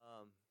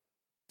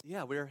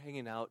Yeah, we're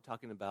hanging out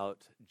talking about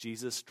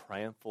Jesus'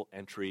 triumphal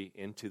entry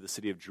into the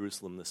city of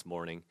Jerusalem this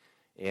morning.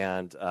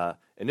 And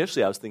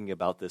initially I was thinking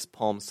about this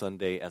Palm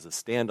Sunday as a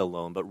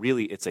standalone, but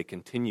really it's a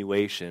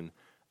continuation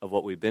of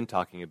what we've been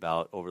talking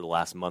about over the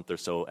last month or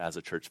so as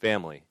a church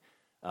family,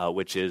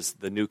 which is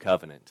the new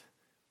covenant.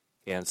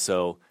 And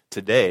so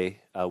today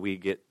we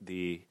get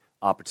the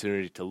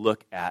opportunity to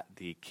look at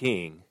the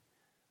king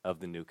of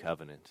the new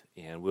covenant.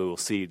 And we will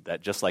see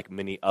that just like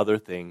many other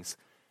things,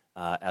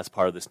 as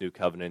part of this new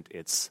covenant,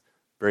 it's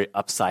very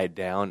upside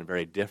down and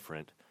very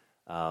different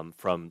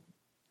from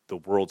the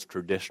world's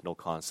traditional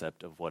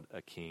concept of what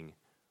a king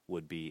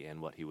would be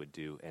and what he would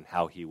do and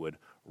how he would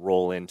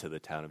roll into the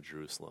town of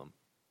Jerusalem.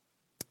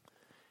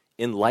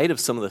 In light of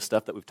some of the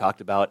stuff that we've talked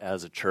about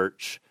as a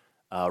church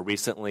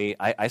recently,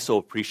 I so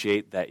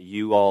appreciate that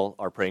you all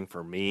are praying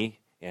for me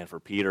and for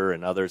Peter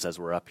and others as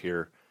we're up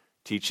here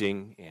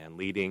teaching and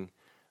leading.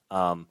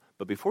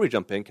 But before we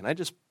jump in, can I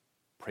just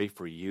pray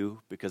for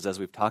you? Because as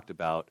we've talked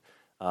about,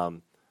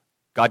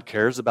 God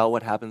cares about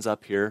what happens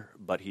up here,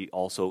 but he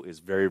also is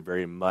very,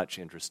 very much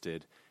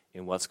interested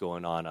in what's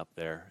going on up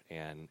there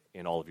and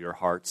in all of your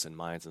hearts and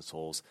minds and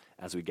souls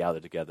as we gather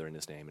together in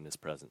his name and his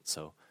presence.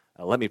 So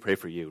let me pray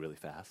for you really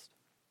fast.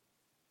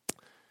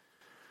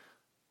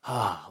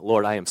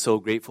 Lord, I am so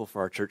grateful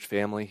for our church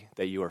family,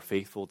 that you are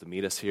faithful to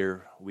meet us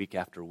here week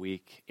after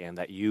week, and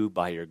that you,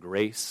 by your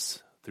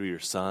grace, through your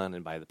Son,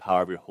 and by the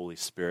power of your Holy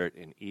Spirit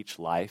in each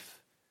life,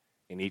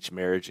 in each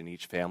marriage, in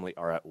each family,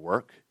 are at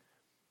work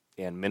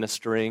and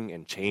ministering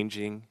and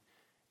changing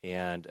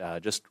and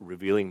just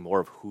revealing more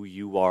of who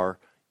you are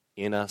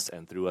in us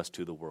and through us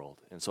to the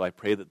world. And so I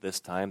pray that this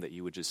time that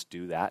you would just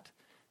do that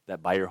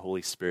by your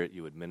Holy Spirit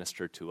you would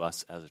minister to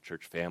us as a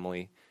church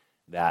family,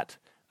 that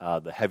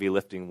the heavy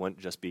lifting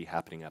wouldn't just be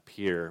happening up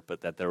here,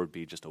 but that there would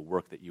be just a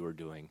work that you are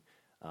doing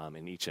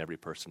in each and every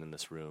person in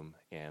this room,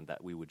 and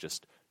that we would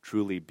just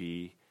truly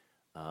be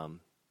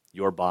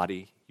your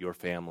body, your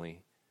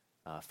family,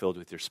 filled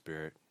with your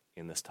Spirit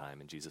in this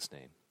time. In Jesus'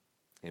 name,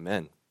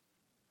 amen.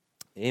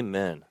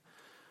 Amen.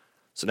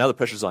 So now the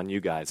pressure's on you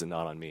guys and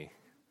not on me.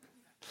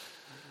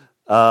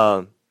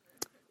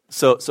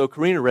 So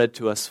Karina read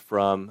to us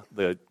from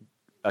the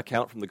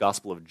account from the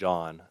Gospel of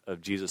John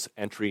of Jesus'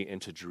 entry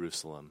into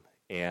Jerusalem.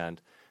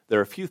 And there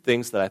are a few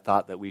things that I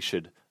thought that we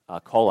should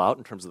call out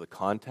in terms of the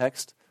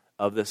context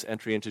of this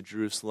entry into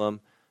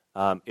Jerusalem.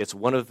 It's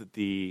one of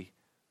the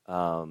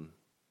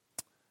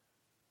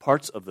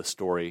parts of the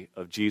story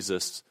of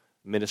Jesus'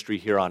 ministry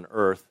here on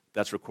earth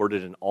that's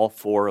recorded in all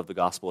four of the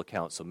gospel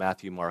accounts, so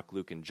Matthew, Mark,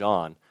 Luke, and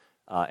John,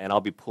 and I'll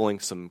be pulling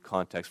some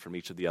context from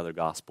each of the other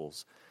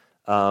gospels.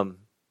 But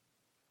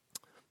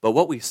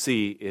what we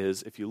see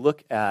is, if you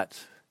look at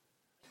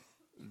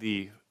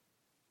the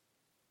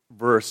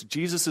verse,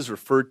 Jesus is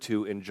referred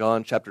to in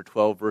John chapter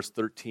 12, verse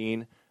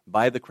 13,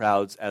 by the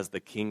crowds as the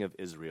King of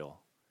Israel.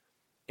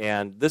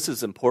 And this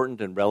is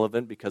important and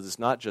relevant because it's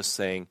not just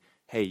saying,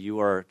 hey, you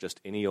are just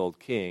any old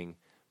king,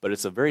 but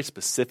it's a very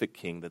specific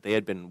king that they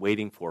had been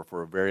waiting for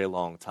a very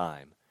long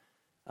time.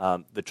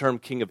 The term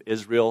King of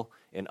Israel,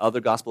 in other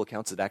gospel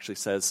accounts, it actually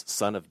says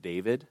Son of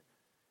David.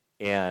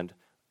 And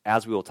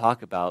as we will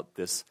talk about,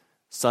 this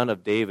Son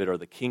of David, or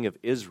the King of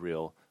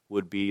Israel,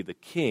 would be the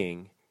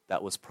king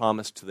that was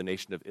promised to the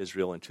nation of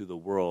Israel and to the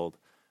world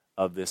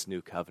of this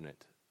new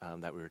covenant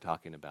that we were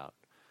talking about.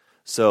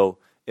 So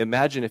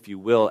imagine, if you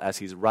will, as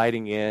he's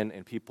riding in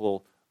and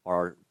people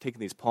are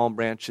taking these palm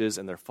branches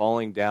and they're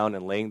falling down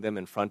and laying them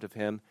in front of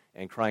him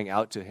and crying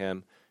out to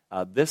him.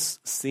 This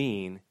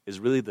scene is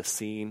really the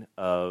scene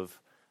of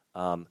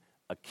a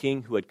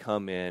king who had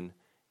come in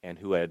and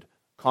who had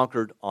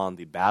conquered on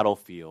the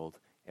battlefield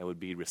and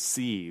would be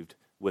received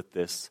with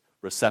this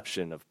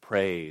reception of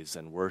praise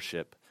and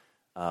worship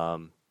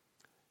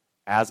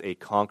as a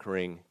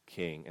conquering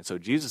king. And so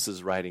Jesus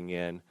is riding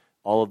in,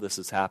 all of this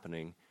is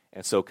happening,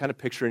 and so kind of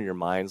picture in your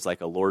minds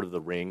like a Lord of the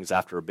Rings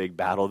after a big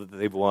battle that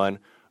they've won,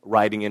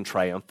 riding in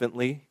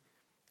triumphantly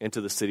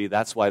into the city.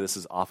 That's why this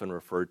is often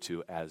referred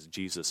to as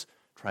Jesus'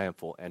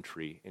 triumphal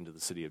entry into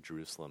the city of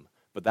Jerusalem.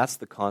 But that's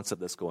the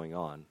concept that's going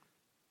on.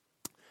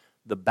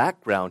 The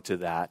background to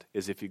that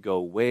is, if you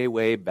go way,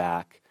 way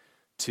back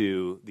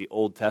to the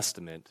Old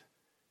Testament,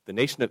 the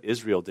nation of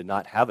Israel did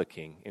not have a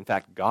king. In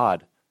fact,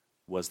 God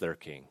was their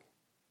king.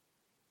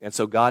 And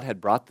so God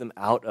had brought them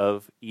out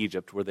of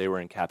Egypt, where they were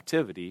in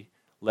captivity,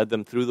 led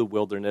them through the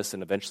wilderness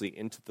and eventually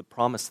into the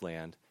Promised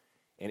Land.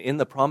 And in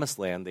the Promised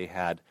Land, they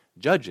had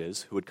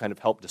judges who would kind of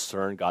help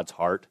discern God's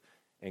heart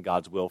and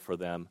God's will for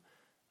them.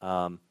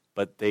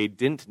 But they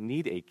didn't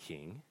need a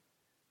king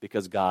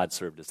because God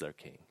served as their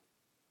king.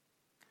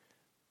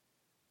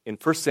 In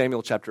 1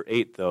 Samuel chapter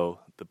 8, though,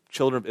 the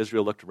children of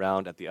Israel looked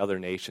around at the other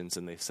nations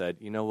and they said,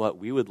 you know what,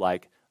 we would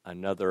like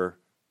another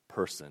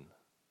person,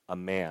 a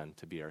man,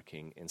 to be our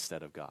king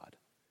instead of God.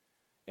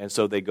 And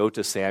so they go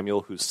to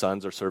Samuel, whose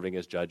sons are serving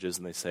as judges,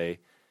 and they say,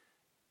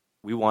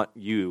 we want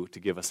you to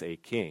give us a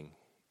king.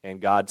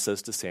 And God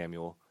says to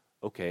Samuel,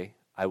 okay,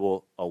 I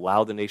will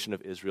allow the nation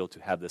of Israel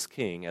to have this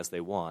king as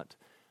they want,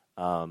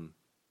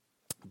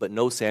 But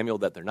know, Samuel,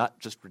 that they're not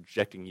just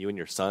rejecting you and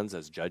your sons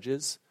as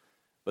judges,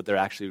 but they're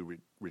actually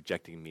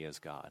rejecting me as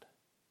God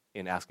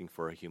in asking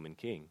for a human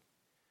king.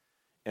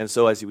 And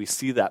so as we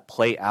see that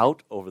play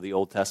out over the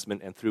Old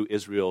Testament and through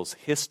Israel's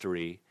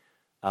history,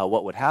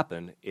 what would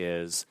happen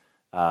is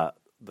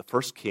the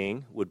first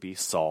king would be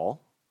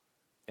Saul,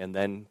 and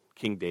then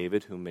King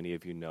David, whom many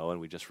of you know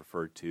and we just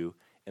referred to,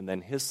 and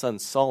then his son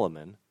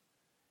Solomon.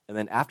 And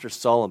then after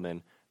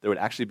Solomon, there would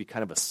actually be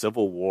kind of a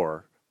civil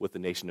war with the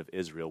nation of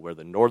Israel, where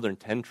the northern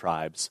 10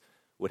 tribes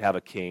would have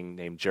a king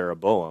named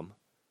Jeroboam,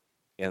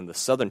 and the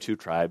southern 2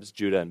 tribes,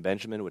 Judah and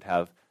Benjamin, would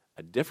have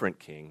a different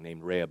king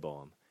named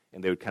Rehoboam.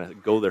 And they would kind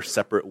of go their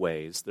separate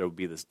ways. There would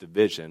be this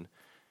division.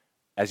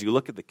 As you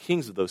look at the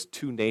kings of those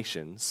 2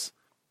 nations,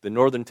 the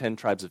northern 10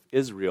 tribes of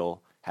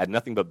Israel had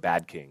nothing but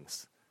bad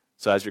kings.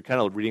 So as you're kind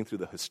of reading through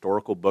the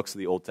historical books of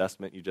the Old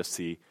Testament, you just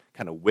see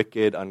kind of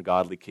wicked,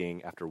 ungodly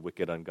king after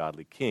wicked,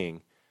 ungodly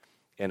king.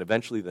 And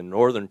eventually the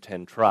northern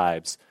 10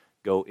 tribes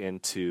go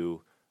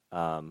into,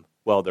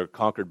 they're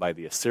conquered by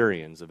the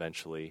Assyrians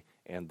eventually,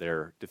 and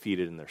they're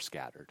defeated and they're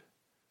scattered.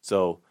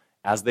 So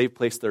as they've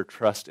placed their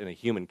trust in a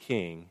human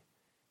king,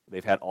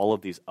 they've had all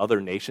of these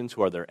other nations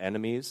who are their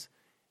enemies,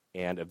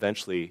 and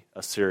eventually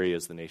Assyria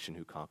is the nation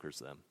who conquers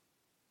them.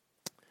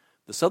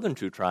 The southern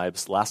 2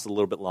 tribes last a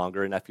little bit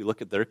longer, and if you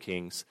look at their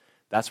kings,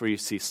 that's where you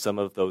see some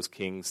of those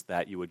kings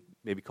that you would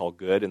maybe call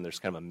good, and there's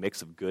kind of a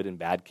mix of good and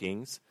bad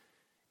kings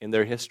in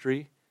their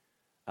history.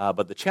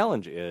 But the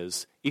challenge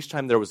is, each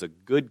time there was a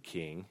good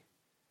king,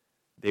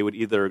 they would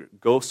either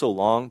go so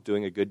long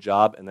doing a good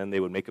job and then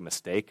they would make a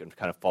mistake and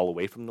kind of fall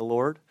away from the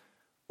Lord,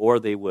 or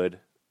they would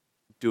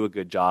do a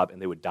good job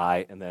and they would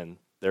die, and then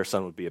their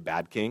son would be a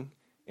bad king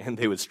and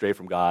they would stray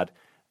from God.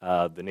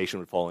 The nation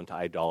would fall into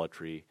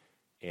idolatry,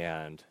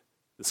 and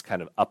this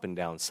kind of up and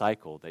down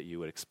cycle that you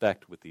would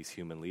expect with these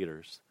human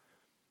leaders.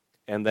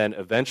 And then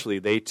eventually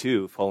they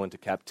too fall into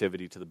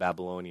captivity to the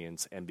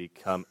Babylonians and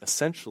become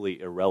essentially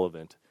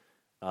irrelevant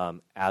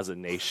as a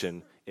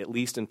nation, at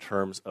least in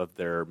terms of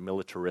their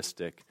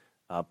militaristic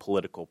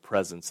political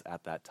presence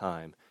at that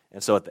time.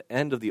 And so at the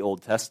end of the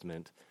Old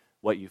Testament,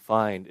 what you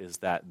find is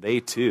that they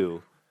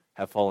too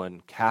have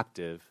fallen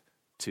captive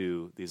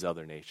to these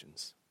other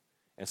nations.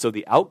 And so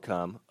the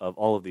outcome of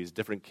all of these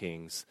different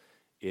kings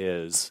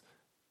is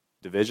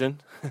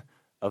division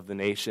of the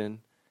nation,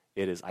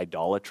 it is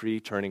idolatry,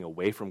 turning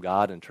away from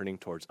God and turning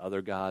towards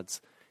other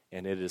gods,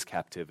 and it is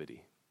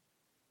captivity.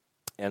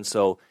 And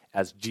so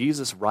as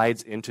Jesus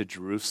rides into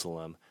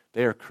Jerusalem,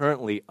 they are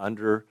currently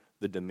under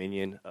the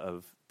dominion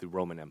of the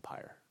Roman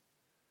Empire.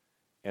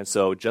 And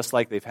so just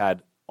like they've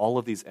had all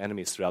of these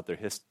enemies throughout their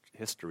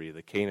history,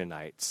 the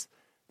Canaanites,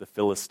 the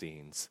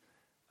Philistines,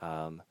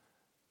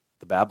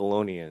 the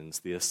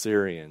Babylonians, the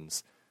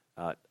Assyrians,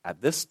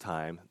 at this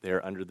time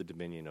they're under the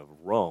dominion of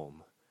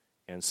Rome.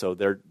 And so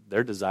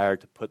their desire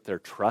to put their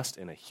trust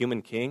in a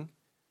human king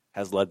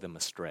has led them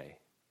astray.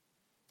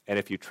 And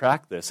if you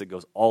track this, it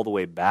goes all the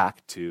way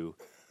back to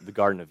the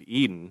Garden of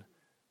Eden,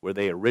 where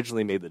they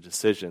originally made the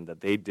decision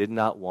that they did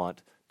not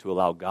want to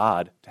allow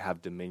God to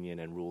have dominion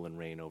and rule and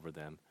reign over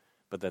them,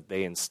 but that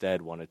they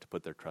instead wanted to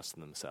put their trust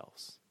in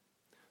themselves.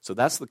 So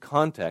that's the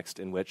context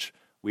in which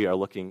we are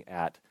looking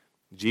at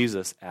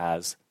Jesus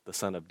as the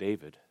Son of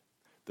David.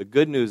 The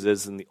good news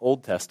is in the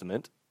Old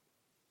Testament,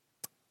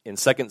 in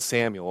 2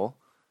 Samuel,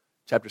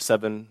 chapter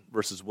 7,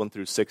 verses 1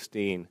 through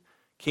 16,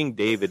 King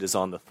David is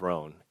on the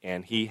throne,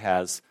 and he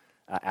has,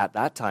 at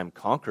that time,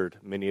 conquered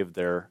many of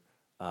their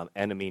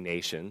enemy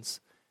nations,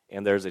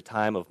 and there's a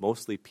time of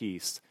mostly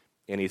peace,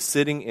 and he's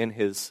sitting in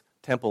his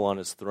temple on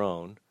his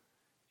throne,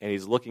 and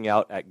he's looking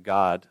out at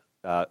God,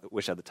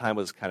 which at the time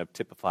was kind of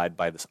typified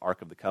by this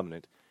Ark of the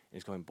Covenant, and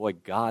he's going, boy,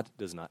 God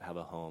does not have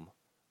a home.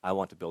 I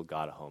want to build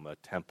God a home, a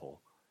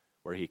temple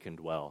where he can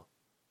dwell.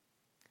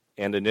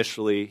 And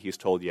initially, he's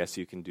told, yes,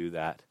 you can do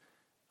that,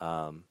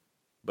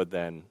 but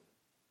then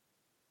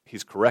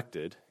he's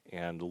corrected,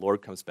 and the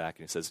Lord comes back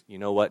and he says, you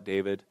know what,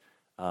 David,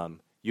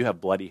 you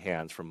have bloody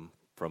hands from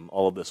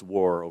all of this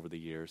war over the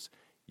years.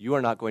 You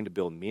are not going to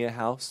build me a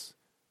house,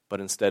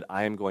 but instead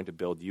I am going to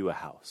build you a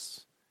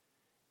house.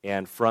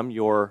 And from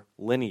your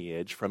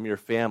lineage, from your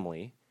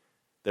family,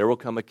 there will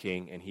come a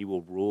king, and he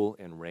will rule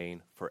and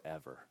reign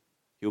forever.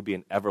 He will be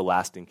an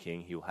everlasting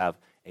king. He will have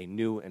a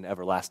new and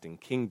everlasting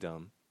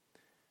kingdom.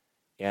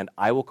 And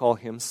I will call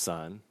him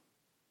son,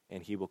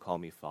 and he will call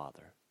me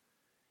father.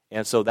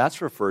 And so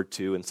that's referred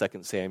to in 2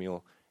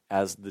 Samuel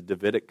as the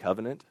Davidic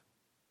covenant.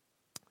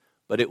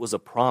 But it was a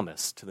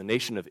promise to the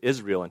nation of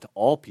Israel and to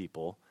all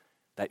people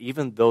that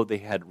even though they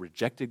had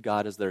rejected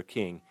God as their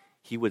king,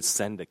 he would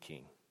send a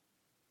king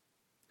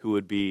who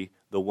would be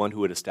the one who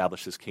would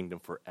establish his kingdom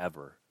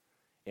forever.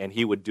 And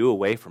he would do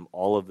away from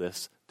all of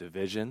this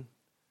division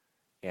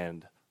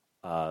and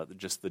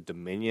just the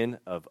dominion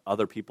of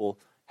other people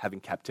having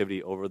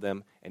captivity over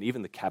them, and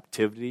even the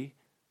captivity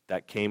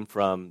that came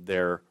from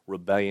their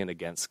rebellion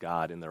against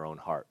God in their own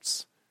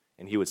hearts.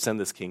 And he would send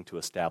this king to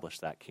establish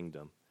that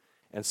kingdom.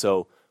 And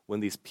so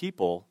when these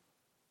people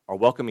are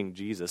welcoming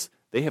Jesus,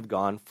 they have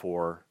gone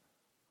for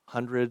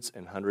hundreds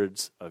and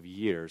hundreds of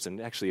years, and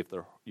actually if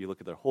you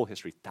look at their whole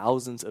history,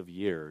 thousands of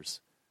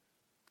years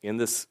in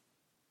this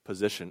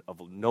position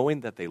of knowing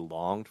that they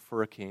longed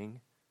for a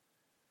king,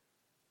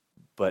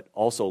 but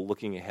also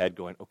looking ahead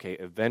going, okay,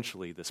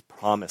 eventually this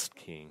promised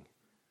king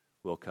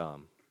will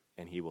come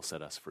and he will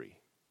set us free.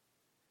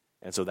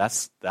 And so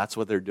that's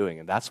what they're doing,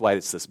 and that's why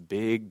it's this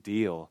big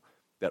deal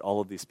that all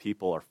of these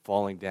people are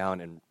falling down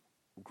and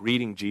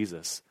greeting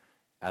Jesus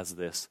as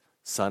this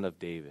Son of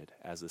David,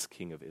 as this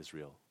King of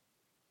Israel.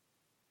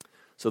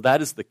 So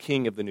that is the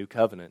King of the New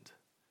Covenant.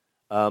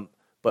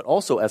 But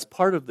also as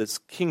part of this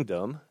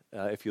kingdom,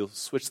 if you'll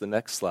switch the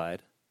next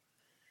slide,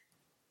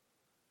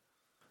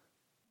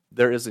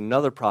 there is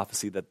another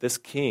prophecy that this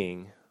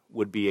king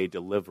would be a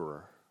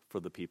deliverer for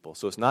the people.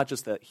 So it's not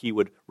just that he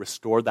would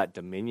restore that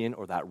dominion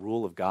or that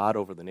rule of God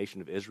over the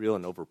nation of Israel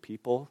and over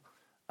people,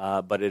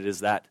 but it is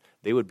that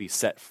they would be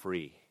set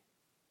free.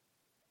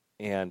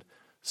 And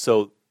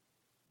so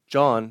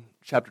John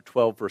chapter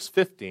 12, verse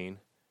 15,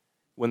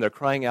 when they're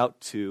crying out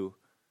to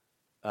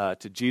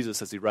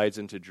Jesus as he rides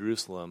into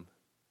Jerusalem,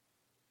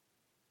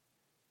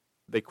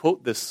 they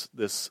quote this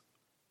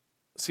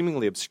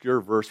seemingly obscure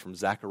verse from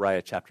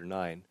Zechariah chapter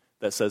 9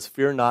 that says,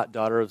 "Fear not,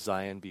 daughter of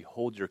Zion,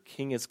 behold, your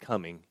king is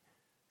coming,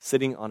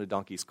 sitting on a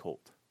donkey's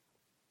colt."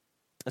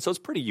 And so it's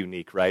pretty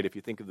unique, right? If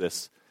you think of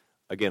this,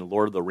 again,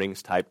 Lord of the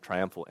Rings type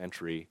triumphal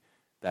entry,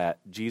 that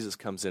Jesus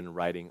comes in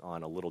riding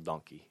on a little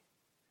donkey.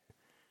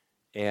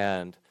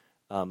 And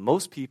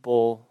most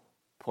people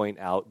point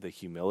out the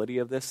humility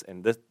of this,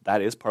 and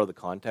that is part of the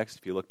context,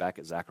 if you look back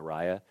at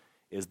Zechariah,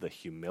 is the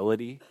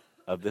humility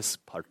of this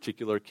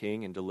particular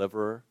king and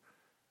deliverer.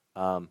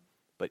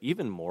 But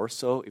even more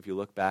so, if you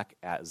look back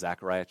at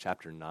Zechariah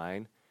chapter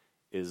 9,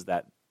 is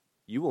that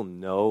you will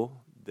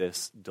know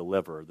this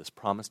deliverer, this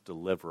promised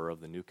deliverer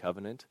of the new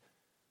covenant,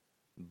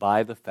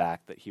 by the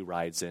fact that he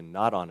rides in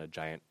not on a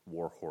giant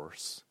war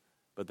horse,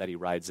 but that he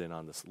rides in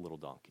on this little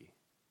donkey.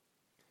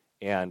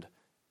 And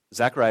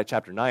Zechariah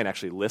chapter 9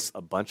 actually lists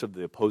a bunch of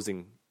the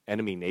opposing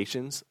enemy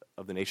nations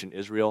of the nation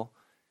Israel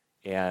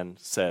and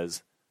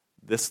says,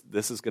 this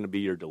is going to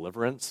be your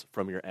deliverance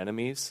from your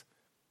enemies,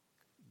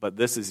 but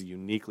this is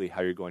uniquely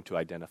how you're going to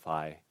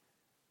identify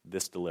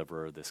this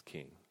deliverer, this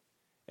king.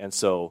 And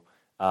so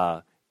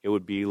it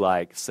would be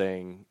like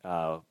saying,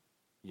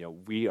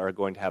 we are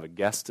going to have a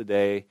guest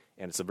today,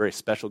 and it's a very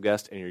special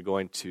guest, and you're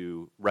going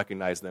to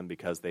recognize them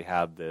because they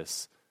have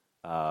this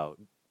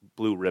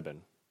blue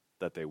ribbon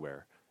that they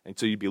wear. And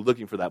so you'd be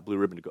looking for that blue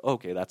ribbon to go,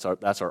 okay, that's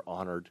our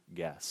honored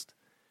guest.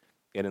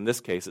 And in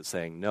this case, it's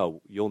saying,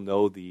 no, you'll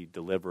know the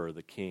deliverer,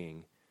 the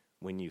king,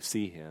 when you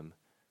see him,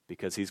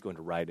 because he's going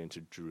to ride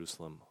into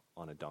Jerusalem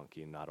on a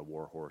donkey and not a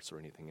war horse or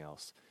anything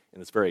else.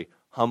 And it's very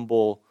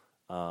humble,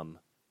 kind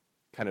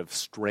of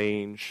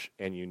strange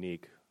and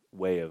unique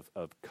way of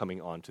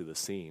coming onto the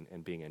scene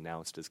and being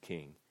announced as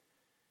king.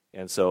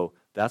 And so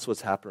that's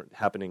what's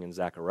happening in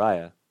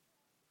Zechariah.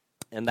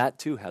 And that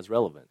too has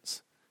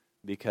relevance,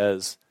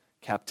 because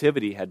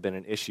captivity had been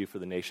an issue for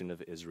the nation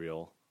of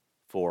Israel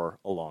for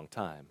a long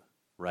time,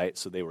 right?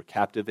 So they were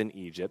captive in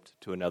Egypt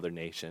to another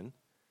nation,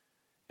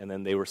 and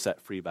then they were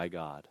set free by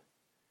God.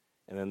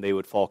 And then they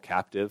would fall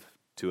captive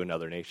to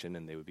another nation,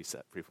 and they would be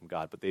set free from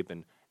God. But they've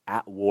been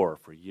at war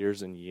for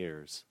years and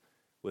years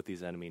with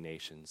these enemy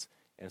nations.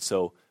 And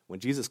so when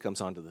Jesus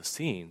comes onto the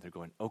scene, they're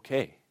going,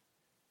 okay,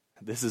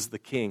 this is the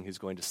king who's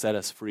going to set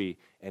us free.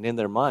 And in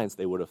their minds,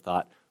 they would have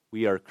thought,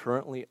 we are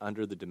currently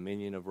under the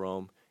dominion of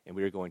Rome, and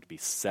we are going to be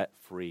set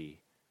free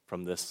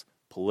from this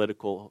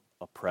political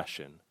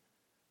oppression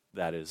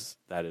that is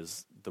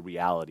the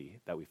reality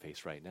that we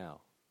face right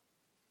now.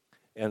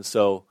 And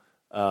so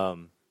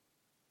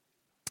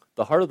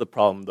the heart of the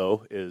problem,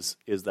 though, is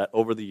that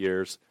over the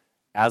years,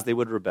 as they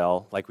would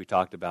rebel, like we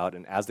talked about,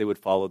 and as they would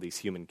follow these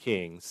human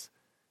kings,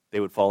 they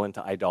would fall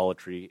into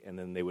idolatry, and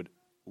then they would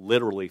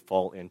literally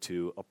fall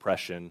into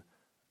oppression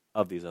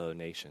of these other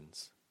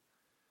nations.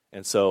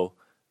 And so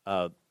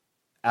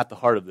at the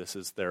heart of this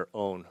is their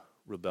own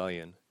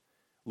rebellion.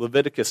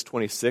 Leviticus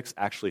 26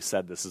 actually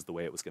said this is the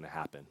way it was going to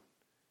happen.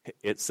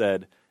 It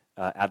said,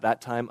 at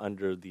that time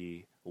under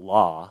the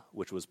law,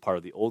 which was part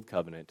of the Old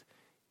Covenant,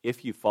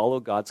 if you follow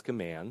God's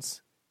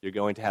commands, you're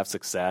going to have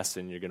success,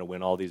 and you're going to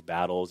win all these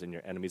battles, and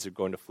your enemies are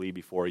going to flee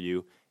before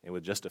you, and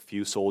with just a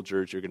few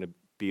soldiers, you're going to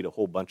beat a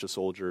whole bunch of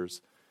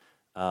soldiers.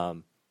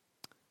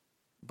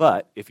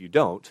 But if you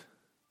don't,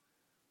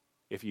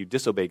 if you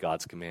disobey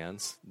God's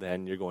commands,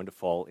 then you're going to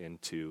fall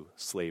into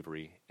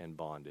slavery and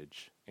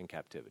bondage and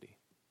captivity.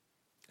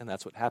 And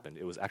that's what happened.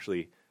 It was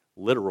actually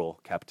literal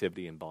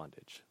captivity and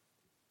bondage.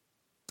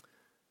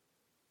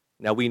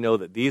 Now we know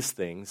that these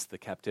things, the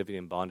captivity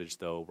and bondage,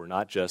 though, were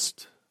not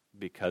just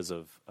because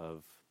of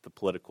the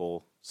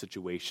political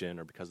situation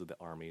or because of the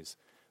armies,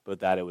 but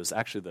that it was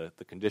actually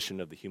the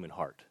condition of the human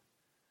heart,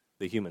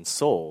 the human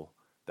soul,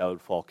 that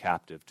would fall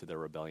captive to their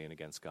rebellion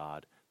against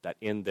God, that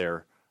in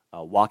their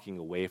walking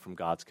away from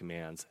God's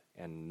commands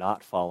and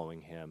not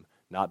following him,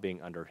 not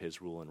being under his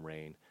rule and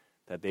reign,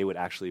 that they would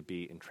actually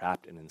be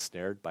entrapped and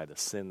ensnared by the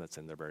sin that's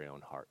in their very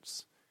own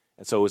hearts.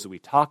 And so as we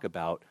talk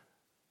about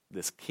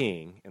this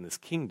king and this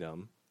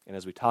kingdom, and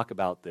as we talk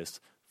about this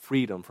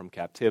freedom from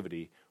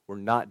captivity, we're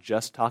not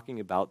just talking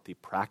about the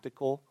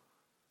practical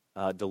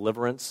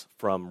deliverance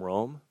from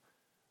Rome,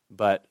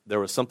 but there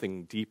was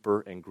something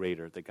deeper and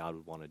greater that God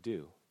would want to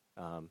do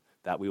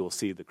that we will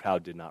see the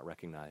crowd did not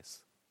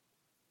recognize.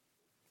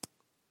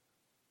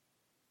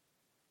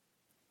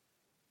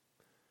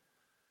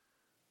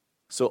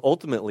 So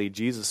ultimately,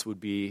 Jesus would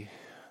be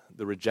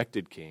the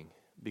rejected king,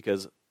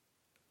 because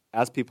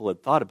as people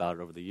had thought about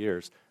it over the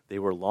years, they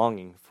were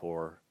longing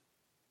for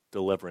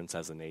deliverance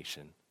as a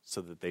nation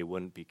so that they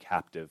wouldn't be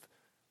captive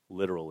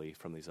literally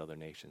from these other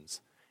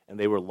nations. And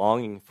they were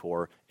longing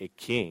for a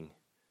king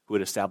who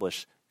would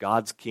establish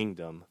God's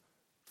kingdom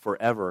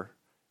forever,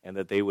 and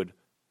that they would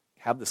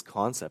have this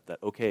concept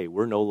that, okay,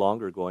 we're no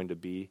longer going to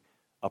be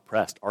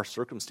oppressed. Our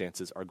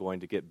circumstances are going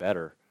to get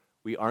better.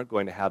 We aren't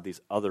going to have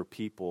these other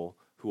people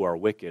who are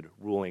wicked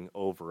ruling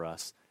over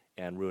us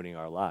and ruining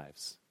our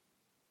lives.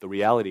 The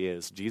reality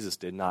is Jesus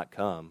did not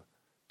come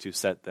to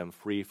set them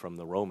free from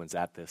the Romans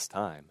at this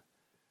time.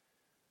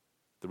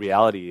 The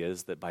reality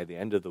is that by the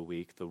end of the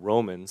week, the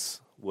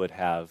Romans would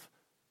have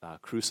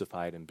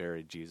crucified and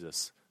buried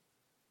Jesus,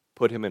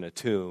 put him in a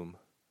tomb,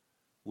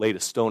 laid a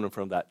stone in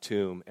front of that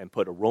tomb, and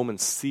put a Roman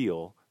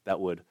seal that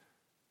would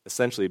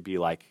essentially be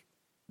like,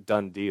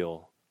 done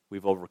deal,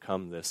 we've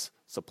overcome this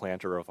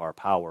supplanter of our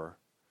power,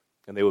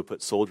 and they would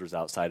put soldiers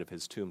outside of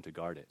his tomb to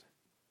guard it.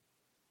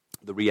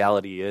 The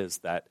reality is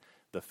that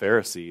the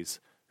Pharisees,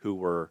 who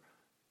were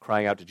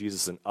crying out to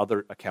Jesus in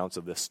other accounts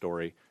of this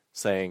story,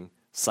 saying,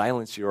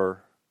 silence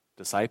your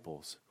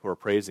disciples who are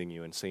praising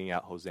you and singing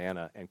out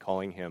Hosanna and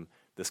calling him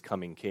this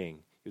coming king.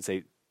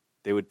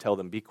 They would tell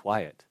them, be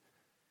quiet.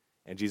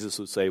 And Jesus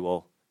would say,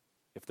 well,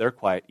 if they're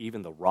quiet,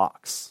 even the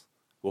rocks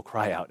will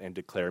cry out and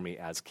declare me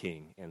as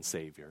king and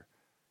savior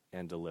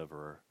and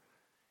deliverer.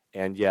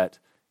 And yet,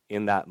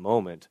 in that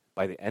moment,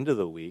 by the end of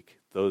the week,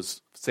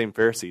 those same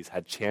Pharisees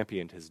had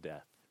championed his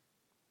death.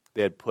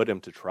 They had put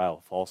him to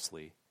trial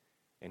falsely,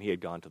 and he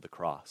had gone to the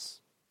cross,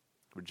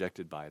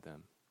 rejected by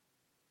them.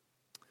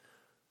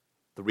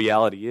 The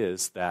reality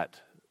is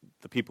that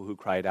the people who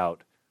cried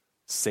out,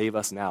 save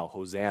us now,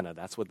 Hosanna,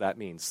 that's what that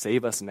means.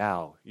 Save us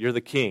now. You're the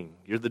king.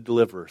 You're the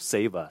deliverer.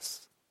 Save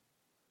us.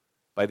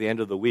 By the end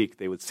of the week,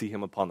 they would see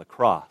him upon the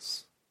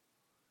cross,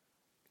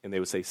 and they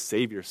would say,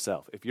 save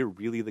yourself. If you're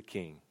really the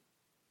king,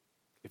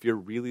 if you're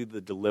really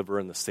the deliverer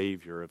and the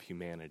savior of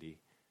humanity,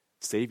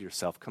 save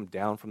yourself. Come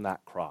down from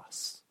that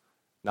cross,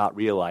 not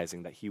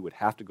realizing that he would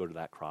have to go to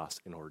that cross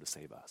in order to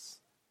save us.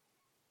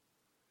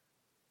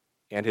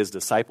 And his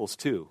disciples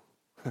too,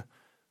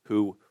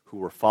 who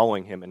were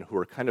following him and who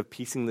were kind of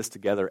piecing this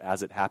together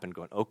as it happened,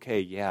 going, okay,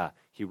 yeah,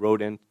 he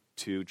rode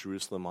into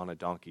Jerusalem on a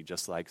donkey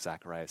just like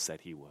Zacharias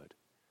said he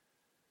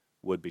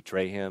would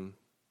betray him,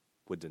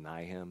 would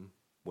deny him,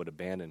 would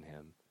abandon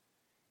him,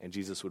 and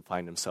Jesus would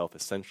find himself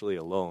essentially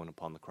alone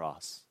upon the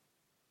cross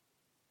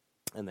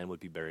and then would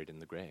be buried in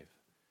the grave.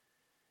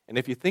 And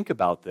if you think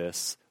about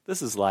this,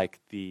 this is like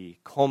the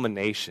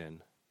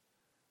culmination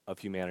of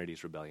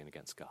humanity's rebellion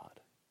against God.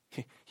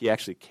 He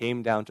actually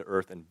came down to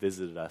earth and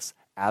visited us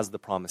as the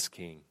promised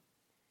king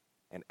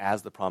and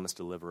as the promised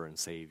deliverer and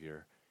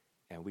savior.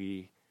 And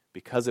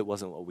because it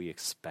wasn't what we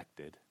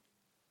expected,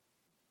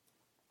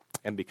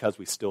 and because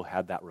we still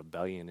had that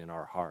rebellion in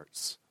our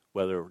hearts,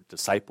 whether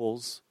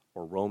disciples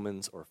or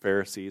Romans or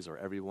Pharisees or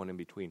everyone in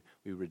between,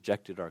 we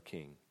rejected our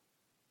king.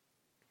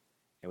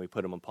 And we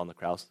put him upon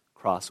the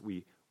cross.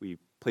 We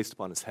placed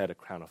upon his head a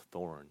crown of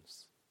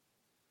thorns.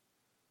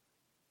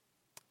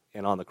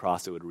 And on the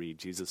cross it would read,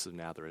 Jesus of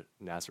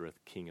Nazareth,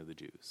 King of the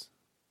Jews.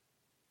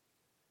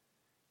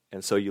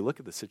 And so you look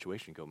at the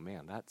situation and go,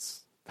 man,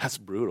 that's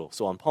brutal.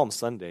 So on Palm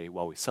Sunday,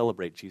 while we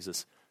celebrate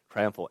Jesus'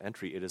 triumphal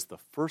entry, it is the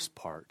first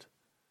part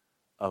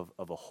of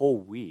a whole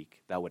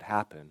week that would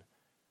happen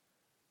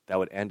that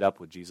would end up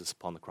with Jesus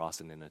upon the cross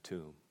and in a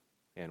tomb.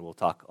 And we'll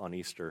talk on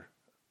Easter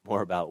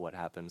more about what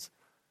happens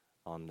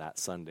on that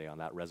Sunday, on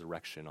that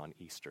resurrection on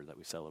Easter that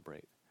we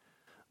celebrate.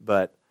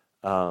 But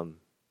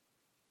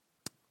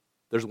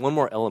there's one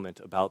more element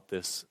about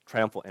this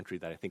triumphal entry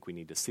that I think we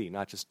need to see,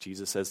 not just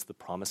Jesus as the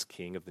promised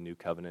king of the new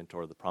covenant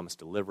or the promised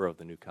deliverer of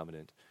the new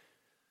covenant,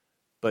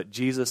 but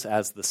Jesus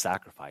as the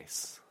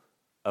sacrifice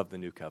of the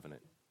new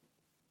covenant.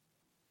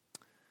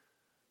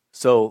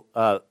 So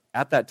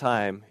at that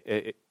time,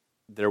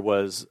 there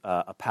was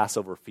a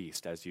Passover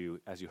feast, as you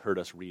heard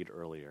us read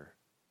earlier.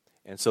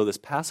 And so this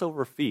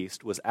Passover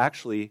feast was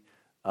actually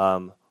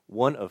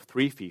one of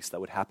three feasts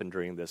that would happen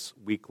during this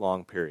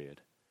week-long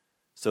period.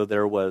 So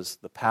there was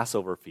the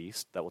Passover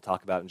feast that we'll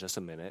talk about in just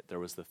a minute. There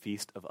was the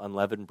Feast of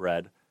Unleavened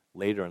Bread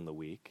later in the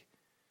week.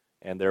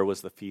 And there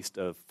was the Feast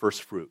of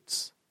First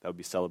Fruits that would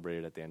be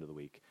celebrated at the end of the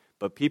week.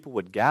 But people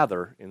would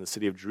gather in the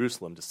city of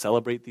Jerusalem to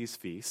celebrate these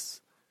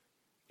feasts.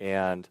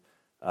 And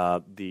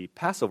the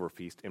Passover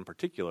feast in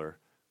particular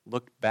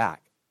looked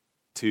back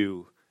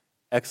to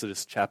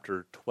Exodus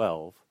chapter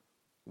 12,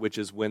 which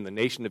is when the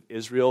nation of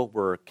Israel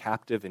were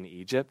captive in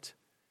Egypt.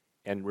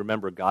 And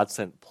remember, God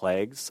sent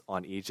plagues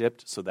on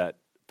Egypt so that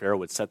Pharaoh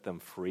would set them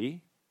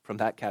free from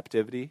that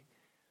captivity.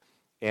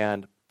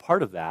 And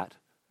part of that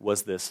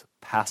was this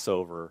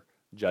Passover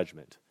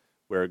judgment,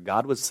 where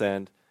God would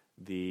send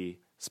the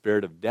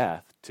spirit of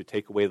death to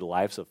take away the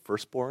lives of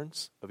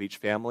firstborns of each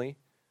family.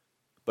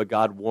 But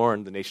God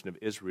warned the nation of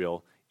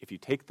Israel, if you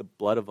take the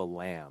blood of a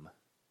lamb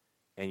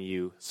and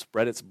you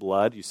spread its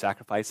blood, you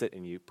sacrifice it,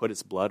 and you put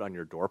its blood on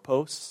your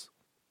doorposts,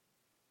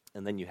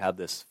 and then you have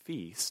this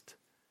feast,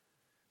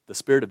 the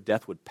spirit of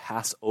death would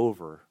pass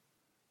over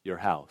your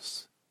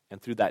house.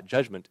 And through that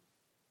judgment,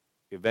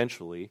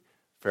 eventually,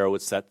 Pharaoh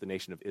would set the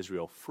nation of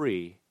Israel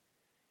free,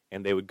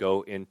 and they would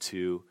go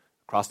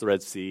across the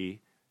Red Sea,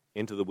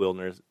 into the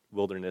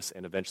wilderness,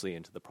 and eventually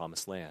into the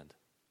Promised Land.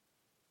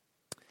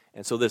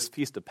 And so this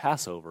Feast of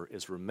Passover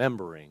is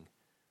remembering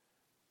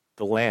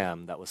the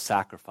lamb that was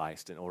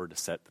sacrificed in order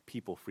to set the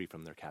people free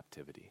from their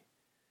captivity.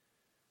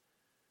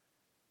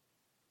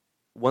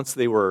 Once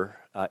they were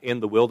in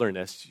the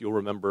wilderness, you'll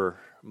remember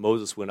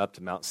Moses went up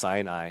to Mount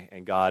Sinai,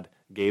 and God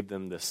gave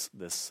them this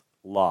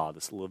law,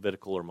 this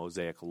Levitical or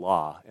Mosaic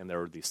law, and there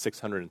were these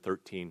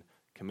 613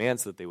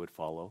 commands that they would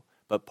follow.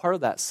 But part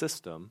of that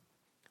system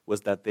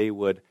was that they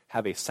would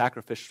have a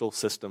sacrificial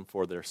system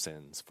for their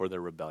sins, for their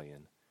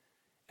rebellion.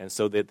 And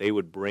so that they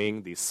would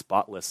bring these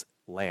spotless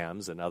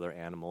lambs and other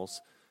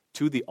animals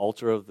to the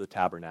altar of the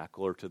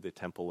tabernacle or to the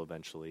temple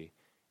eventually,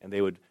 and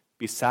they would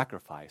be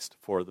sacrificed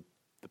for the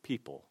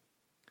people.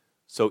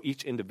 So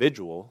each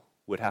individual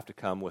would have to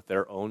come with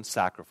their own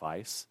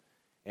sacrifice,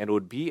 and it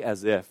would be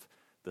as if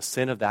the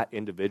sin of that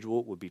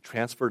individual would be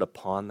transferred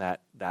upon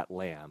that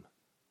lamb,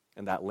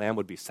 and that lamb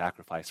would be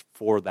sacrificed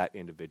for that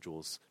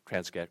individual's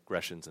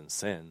transgressions and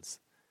sins.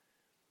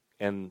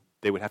 And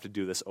they would have to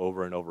do this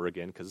over and over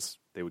again because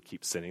they would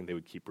keep sinning, they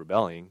would keep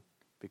rebelling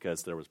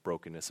because there was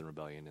brokenness and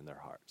rebellion in their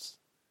hearts.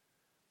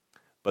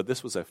 But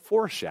this was a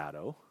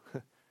foreshadow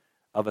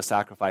of a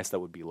sacrifice that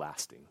would be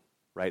lasting,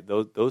 right?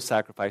 Those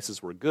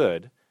sacrifices were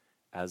good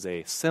as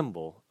a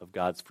symbol of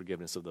God's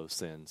forgiveness of those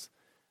sins.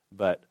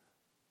 But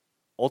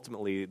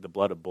ultimately, the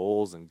blood of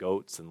bulls and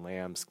goats and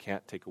lambs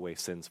can't take away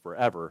sins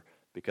forever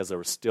because there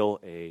was still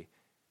a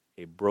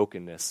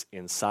brokenness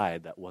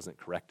inside that wasn't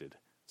corrected.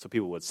 So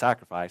people would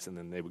sacrifice, and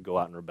then they would go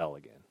out and rebel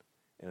again.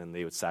 And then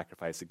they would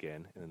sacrifice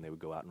again, and then they would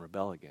go out and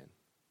rebel again.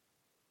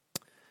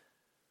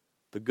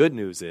 The good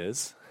news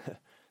is,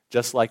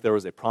 just like there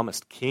was a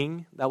promised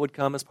king that would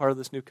come as part of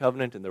this new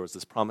covenant, and there was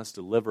this promised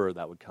deliverer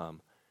that would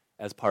come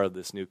as part of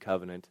this new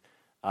covenant,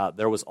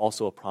 there was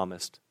also a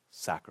promised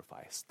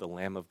sacrifice, the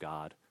Lamb of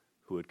God,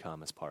 who would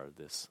come as part of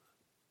this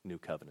new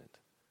covenant.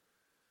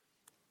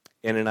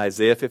 And in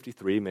Isaiah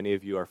 53, many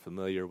of you are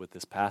familiar with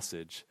this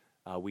passage,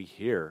 we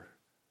hear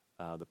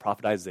the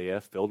prophet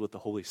Isaiah, filled with the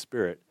Holy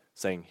Spirit,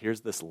 saying,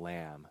 here's this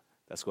lamb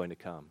that's going to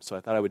come. So I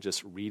thought I would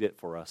just read it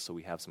for us so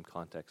we have some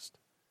context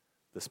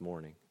this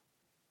morning.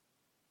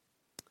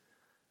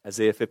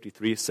 Isaiah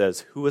 53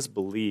 says, who has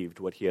believed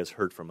what he has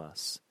heard from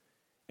us?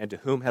 And to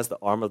whom has the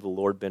arm of the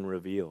Lord been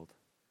revealed?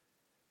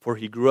 For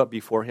he grew up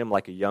before him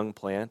like a young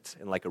plant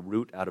and like a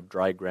root out of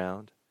dry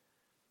ground.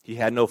 He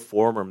had no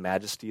form or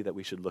majesty that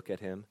we should look at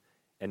him,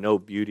 and no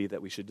beauty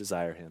that we should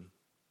desire him.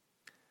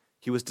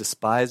 He was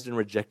despised and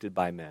rejected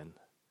by men,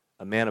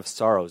 a man of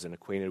sorrows and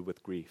acquainted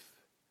with grief.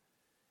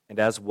 And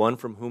as one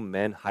from whom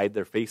men hide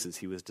their faces,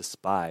 he was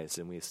despised,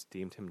 and we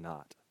esteemed him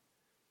not.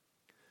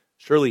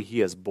 Surely he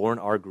has borne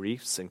our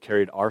griefs and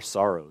carried our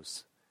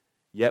sorrows,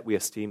 yet we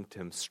esteemed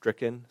him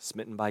stricken,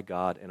 smitten by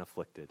God, and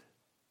afflicted.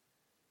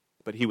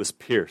 But he was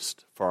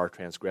pierced for our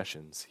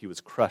transgressions, he was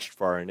crushed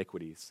for our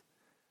iniquities.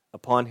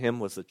 Upon him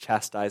was the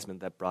chastisement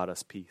that brought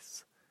us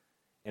peace,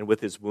 and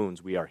with his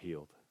wounds we are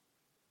healed.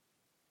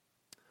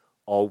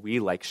 All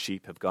we like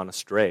sheep have gone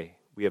astray,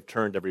 we have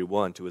turned every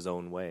one to his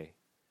own way,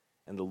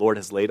 and the Lord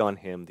has laid on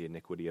him the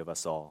iniquity of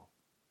us all.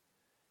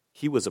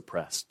 He was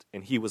oppressed,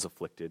 and he was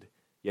afflicted,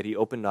 yet he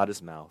opened not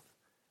his mouth,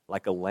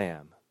 like a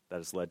lamb that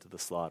is led to the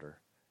slaughter,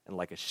 and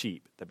like a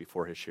sheep that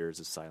before his shearers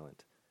is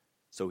silent,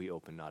 so he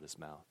opened not his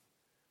mouth.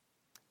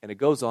 And it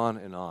goes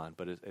on,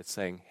 but it's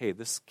saying, hey,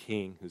 this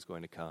king who's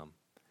going to come,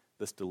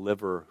 this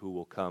deliverer who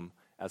will come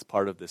as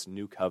part of this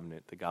new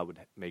covenant that God would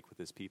make with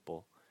his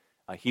people,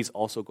 he's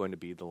also going to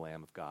be the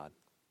Lamb of God.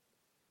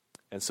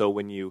 And so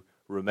when you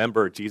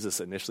remember Jesus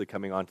initially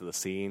coming onto the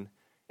scene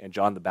and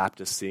John the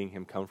Baptist seeing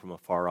him come from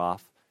afar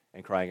off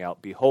and crying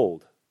out,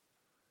 behold,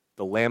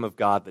 the Lamb of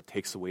God that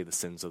takes away the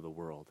sins of the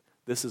world.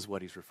 This is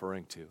what he's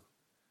referring to,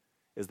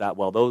 is that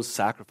while those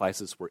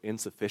sacrifices were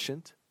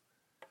insufficient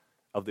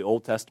of the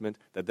Old Testament,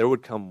 that there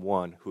would come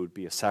one who would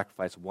be a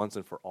sacrifice once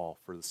and for all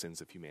for the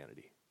sins of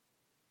humanity.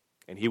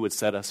 And he would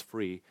set us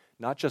free,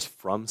 not just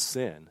from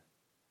sin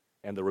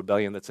and the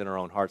rebellion that's in our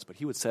own hearts, but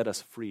he would set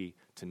us free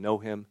to know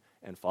him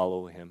and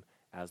follow him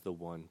as the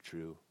one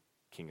true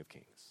King of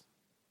Kings.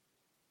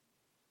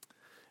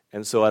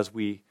 And so as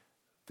we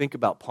think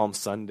about Palm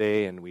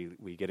Sunday and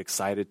we get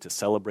excited to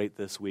celebrate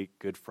this week,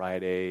 Good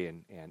Friday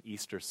and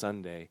Easter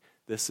Sunday,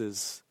 this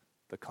is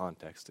the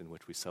context in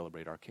which we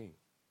celebrate our King.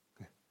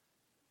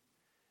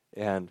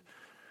 And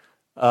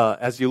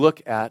as you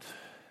look at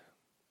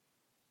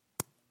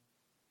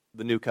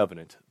the new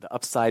covenant, the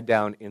upside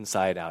down,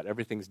 inside out.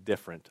 Everything's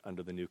different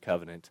under the new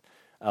covenant.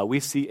 We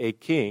see a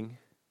king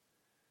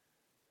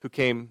who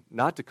came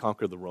not to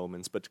conquer the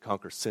Romans, but to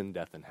conquer sin,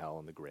 death, and hell,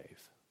 and the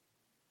grave.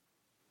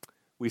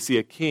 We see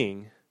a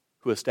king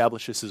who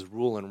establishes his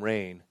rule and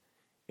reign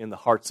in the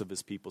hearts of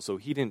his people. So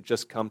he didn't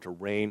just come to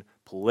reign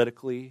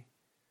politically,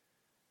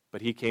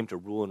 but he came to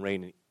rule and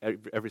reign in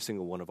every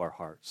single one of our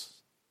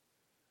hearts,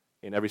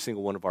 in every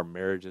single one of our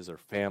marriages or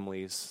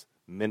families,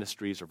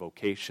 ministries or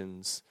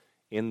vocations,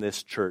 in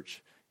this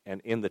church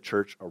and in the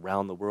church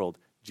around the world.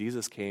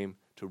 Jesus came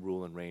to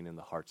rule and reign in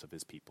the hearts of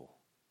his people.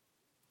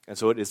 And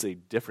so it is a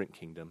different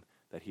kingdom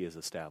that he has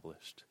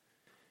established.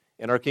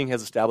 And our king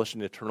has established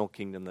an eternal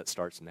kingdom that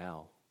starts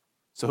now.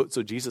 So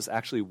Jesus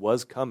actually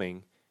was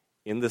coming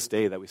in this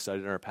day that we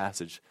studied in our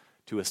passage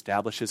to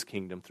establish his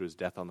kingdom through his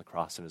death on the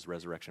cross and his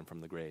resurrection from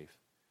the grave.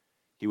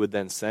 He would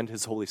then send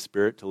his Holy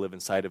Spirit to live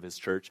inside of his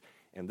church,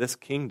 and this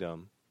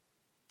kingdom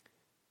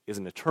is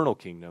an eternal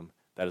kingdom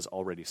that has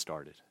already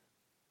started.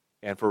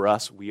 And for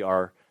us, we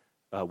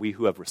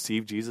who have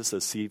received Jesus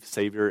as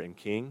Savior and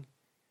King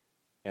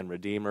and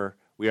Redeemer,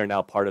 we are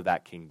now part of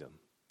that kingdom.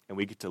 And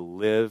we get to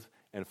live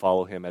and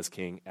follow him as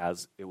King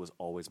as it was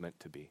always meant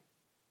to be.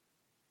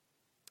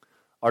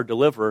 Our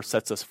deliverer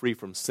sets us free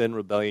from sin,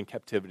 rebellion,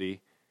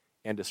 captivity,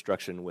 and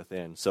destruction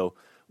within. So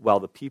while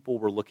the people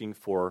were looking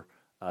for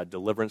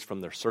deliverance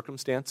from their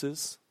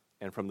circumstances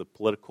and from the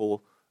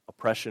political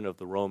oppression of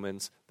the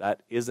Romans,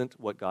 that isn't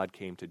what God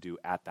came to do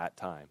at that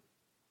time.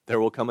 There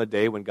will come a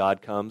day when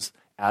God comes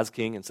as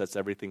king and sets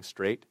everything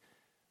straight.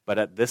 But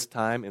at this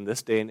time, in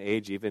this day and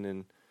age, even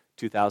in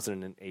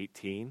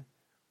 2018,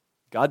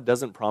 God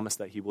doesn't promise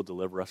that he will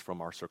deliver us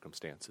from our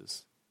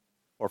circumstances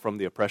or from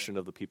the oppression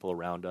of the people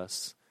around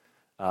us.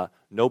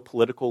 No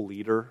political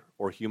leader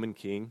or human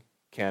king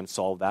can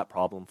solve that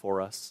problem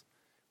for us.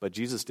 But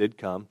Jesus did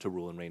come to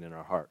rule and reign in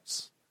our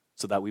hearts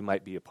so that we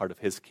might be a part of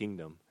his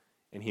kingdom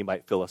and he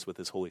might fill us with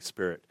his Holy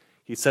Spirit.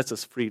 He sets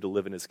us free to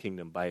live in his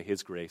kingdom by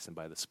his grace and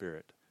by the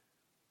Spirit.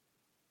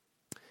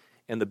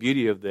 And the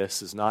beauty of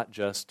this is not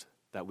just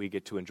that we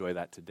get to enjoy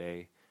that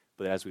today,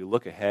 but as we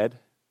look ahead,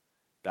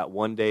 that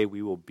one day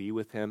we will be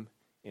with him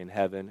in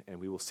heaven and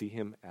we will see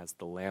him as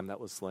the Lamb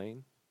that was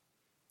slain,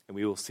 and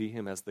we will see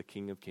him as the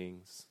King of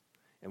Kings,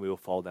 and we will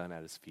fall down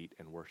at his feet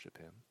and worship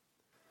him.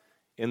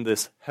 In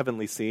this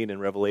heavenly scene in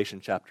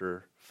Revelation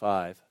chapter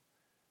 5,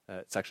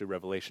 it's actually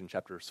Revelation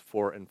chapters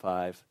 4 and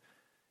 5,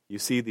 you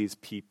see these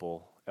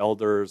people,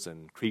 elders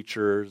and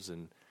creatures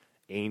and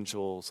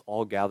angels,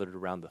 all gathered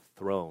around the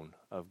throne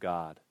of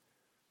God.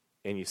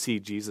 And you see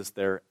Jesus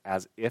there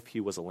as if he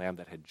was a lamb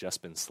that had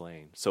just been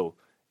slain. So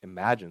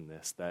imagine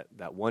this,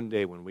 that one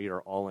day when we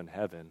are all in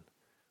heaven,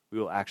 we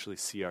will actually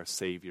see our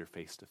Savior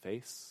face to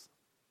face.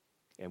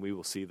 And we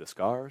will see the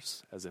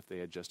scars as if they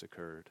had just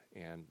occurred,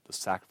 and the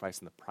sacrifice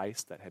and the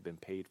price that had been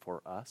paid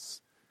for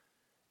us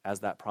as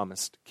that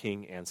promised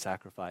king and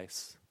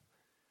sacrifice.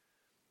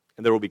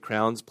 And there will be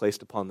crowns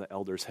placed upon the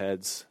elders'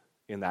 heads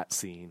in that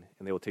scene,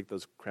 and they will take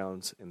those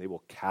crowns and they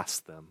will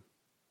cast them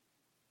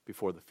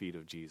before the feet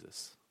of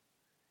Jesus.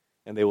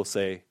 And they will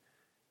say,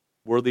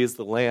 "Worthy is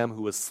the Lamb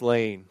who was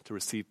slain to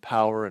receive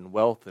power and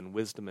wealth and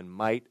wisdom and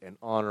might and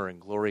honor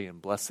and glory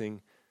and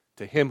blessing.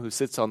 To him who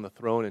sits on the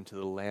throne and to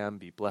the Lamb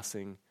be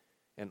blessing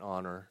and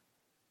honor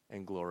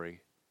and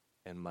glory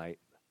and might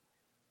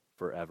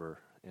forever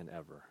and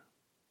ever."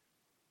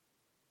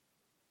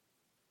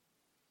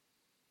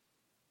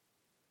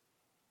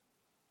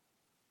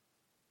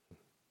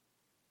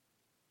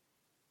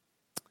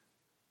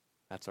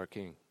 That's our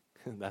King.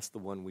 That's the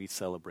one we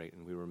celebrate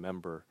and we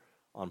remember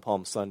on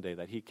Palm Sunday,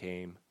 that he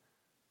came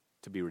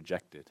to be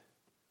rejected,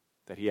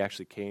 that he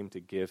actually came to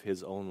give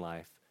his own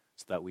life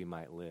so that we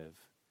might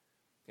live.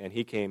 And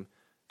he came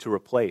to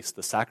replace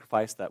the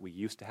sacrifice that we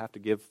used to have to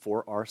give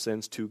for our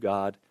sins to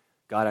God.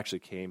 God actually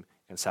came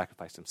and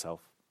sacrificed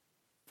himself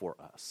for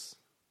us.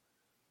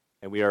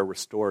 And we are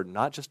restored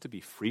not just to be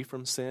free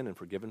from sin and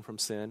forgiven from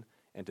sin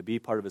and to be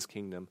part of his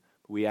kingdom,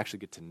 but we actually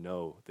get to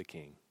know the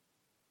King.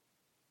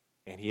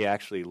 And he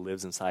actually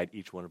lives inside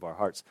each one of our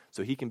hearts.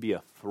 So he can be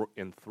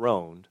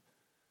enthroned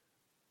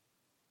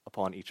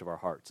upon each of our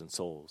hearts and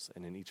souls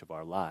and in each of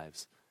our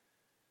lives.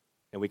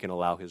 And we can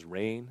allow his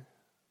reign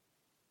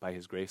by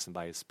his grace and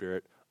by his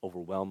Spirit,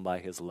 overwhelmed by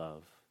his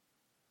love,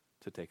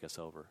 to take us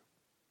over.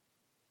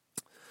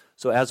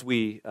 So as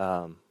we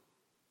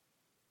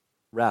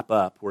wrap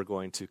up, we're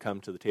going to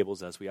come to the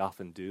tables as we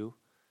often do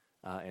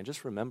and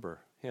just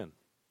remember him.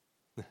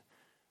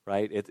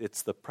 Right?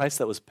 It's the price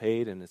that was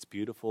paid, and it's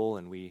beautiful,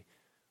 and we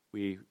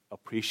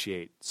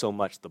appreciate so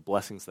much the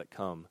blessings that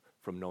come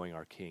from knowing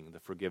our King, the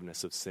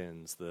forgiveness of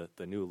sins,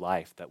 the new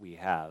life that we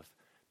have,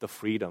 the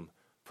freedom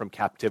from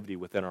captivity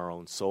within our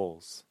own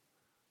souls.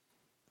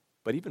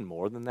 But even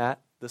more than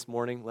that, this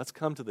morning, let's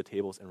come to the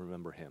tables and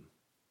remember him.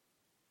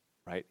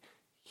 Right?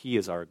 He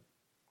is our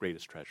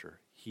greatest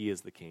treasure. He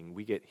is the King.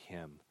 We get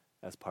him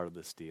as part of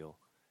this deal.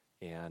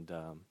 And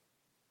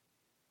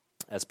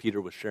as Peter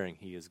was sharing,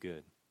 he is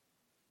good.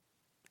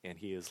 And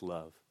he is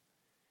love.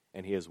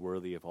 And he is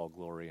worthy of all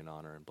glory and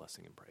honor and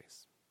blessing and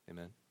praise.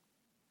 Amen.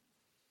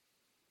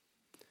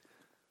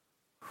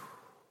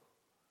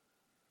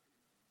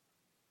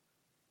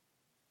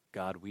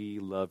 God, we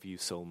love you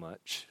so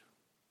much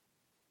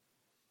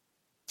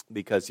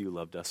because you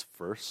loved us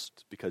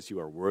first, because you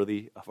are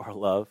worthy of our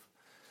love.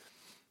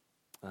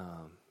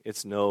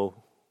 It's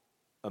no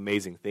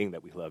amazing thing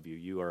that we love you.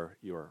 You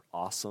are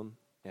awesome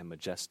and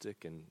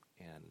majestic and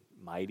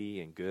mighty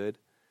and good.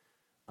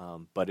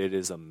 But it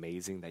is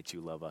amazing that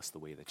you love us the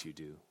way that you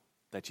do,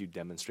 that you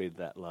demonstrated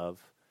that love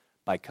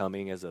by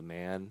coming as a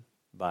man,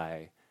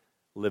 by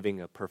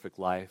living a perfect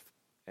life,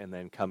 and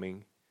then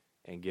coming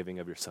and giving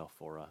of yourself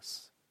for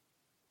us,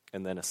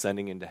 and then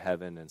ascending into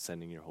heaven and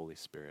sending your Holy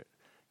Spirit.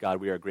 God,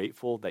 we are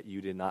grateful that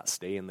you did not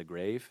stay in the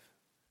grave,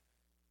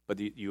 but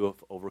you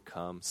have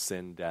overcome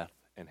sin, death,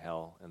 and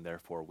hell, and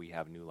therefore we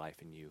have new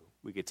life in you.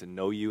 We get to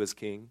know you as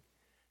King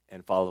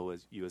and follow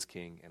you as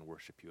King and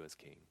worship you as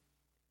King.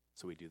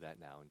 So we do that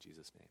now in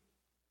Jesus' name.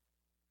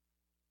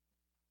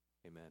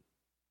 Amen.